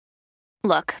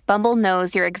Look, Bumble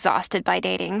knows you're exhausted by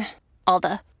dating. All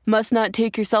the, must not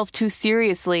take yourself too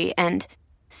seriously, and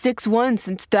 6'1"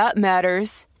 since that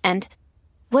matters. And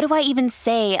what do I even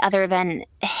say other than,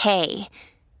 hey?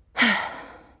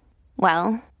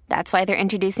 Well, that's why they're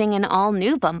introducing an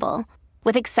all-new Bumble,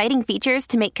 with exciting features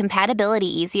to make compatibility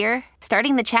easier,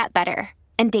 starting the chat better,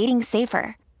 and dating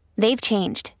safer. They've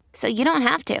changed, so you don't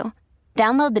have to.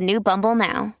 Download the new Bumble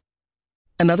now.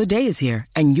 Another day is here,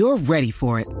 and you're ready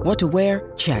for it. What to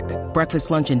wear? Check.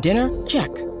 Breakfast, lunch, and dinner? Check.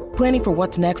 Planning for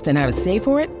what's next and how to save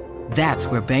for it? That's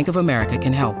where Bank of America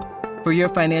can help. For your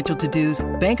financial to-dos,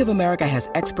 Bank of America has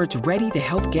experts ready to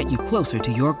help get you closer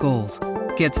to your goals.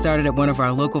 Get started at one of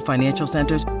our local financial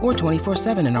centers or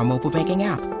 24/7 in our mobile banking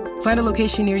app. Find a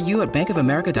location near you at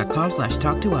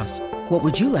bankofamerica.com/talktous. What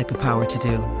would you like the power to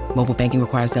do? Mobile banking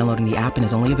requires downloading the app and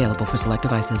is only available for select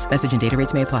devices. Message and data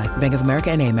rates may apply. Bank of America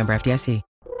N.A., member FDIC.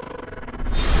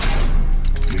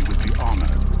 We would be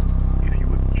honored if you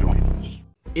would join us.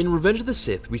 In Revenge of the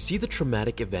Sith, we see the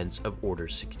traumatic events of Order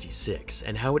 66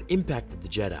 and how it impacted the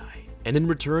Jedi, and in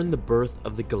return, the birth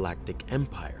of the Galactic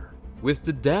Empire. With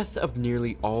the death of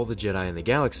nearly all the Jedi in the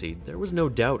galaxy, there was no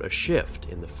doubt a shift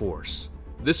in the Force.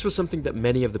 This was something that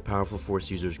many of the powerful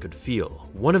Force users could feel,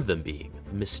 one of them being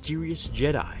the mysterious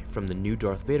Jedi from the new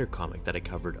Darth Vader comic that I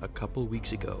covered a couple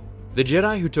weeks ago. The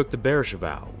Jedi who took the Bearish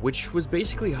vow, which was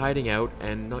basically hiding out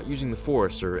and not using the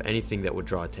Force or anything that would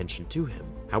draw attention to him.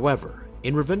 However,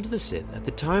 in Revenge of the Sith, at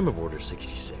the time of Order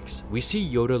 66, we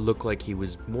see Yoda look like he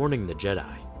was mourning the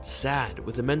Jedi, sad,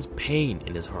 with immense pain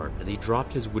in his heart as he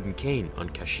dropped his wooden cane on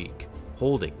Kashyyyk,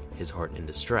 holding his heart in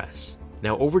distress.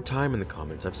 Now, over time in the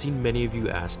comments, I've seen many of you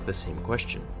ask the same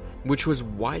question, which was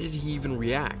why did he even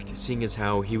react, seeing as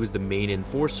how he was the main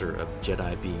enforcer of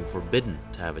Jedi being forbidden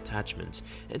to have attachments,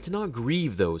 and to not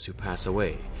grieve those who pass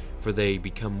away, for they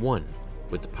become one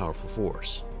with the powerful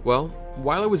Force. Well,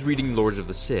 while I was reading Lords of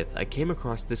the Sith, I came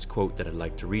across this quote that I'd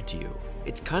like to read to you.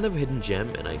 It's kind of a hidden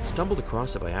gem, and I stumbled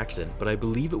across it by accident, but I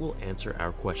believe it will answer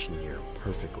our question here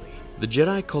perfectly. The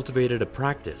Jedi cultivated a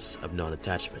practice of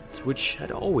non-attachment, which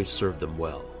had always served them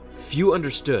well. Few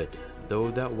understood,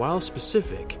 though, that while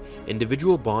specific,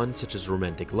 individual bonds such as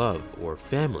romantic love or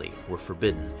family were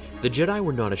forbidden, the Jedi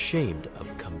were not ashamed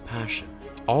of compassion.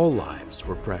 All lives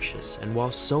were precious, and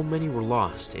while so many were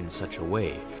lost in such a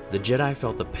way, the Jedi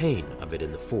felt the pain of it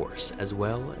in the Force, as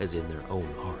well as in their own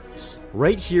hearts.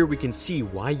 Right here we can see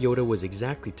why Yoda was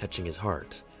exactly touching his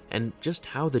heart, and just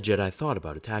how the Jedi thought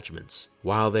about attachments.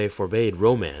 While they forbade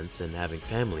romance and having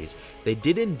families, they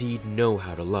did indeed know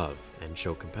how to love and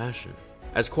show compassion.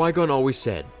 As Qui-Gon always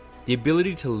said, the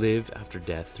ability to live after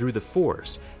death through the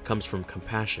Force comes from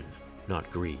compassion, not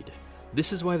greed.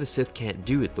 This is why the Sith can't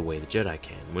do it the way the Jedi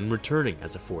can when returning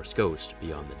as a Force ghost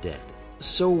beyond the dead.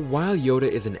 So while Yoda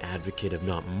is an advocate of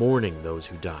not mourning those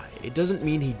who die, it doesn't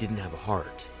mean he didn't have a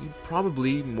heart. He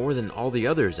probably, more than all the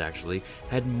others actually,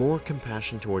 had more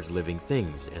compassion towards living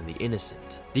things and the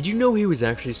innocent. Did you know he was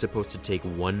actually supposed to take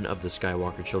one of the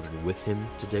Skywalker children with him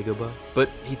to Dagobah? But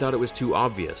he thought it was too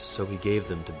obvious, so he gave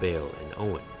them to Bail and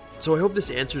Owen. So I hope this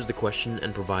answers the question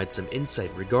and provides some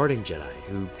insight regarding Jedi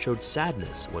who showed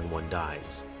sadness when one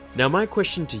dies. Now my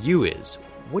question to you is,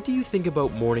 what do you think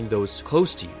about mourning those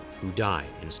close to you who die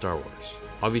in Star Wars?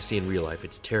 Obviously in real life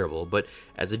it's terrible, but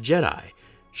as a Jedi,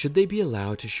 should they be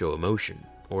allowed to show emotion?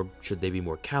 Or should they be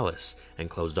more callous and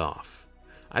closed off?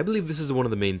 I believe this is one of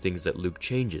the main things that Luke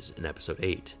changes in Episode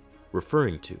 8,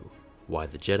 referring to why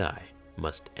the Jedi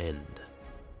must end.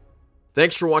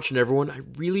 Thanks for watching, everyone. I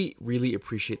really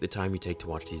appreciate the time you take to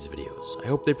watch these videos. I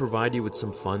hope they provide you with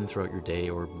some fun throughout your day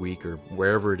or week or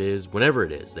wherever it is, whenever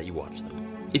it is that you watch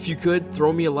them. If you could,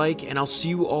 throw me a like, and I'll see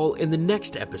you all in the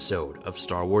next episode of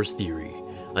Star Wars Theory.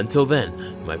 Until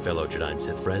then, my fellow Jedi and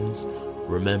Sith friends,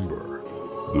 remember,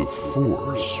 The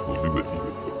Force will be with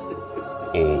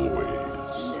you always.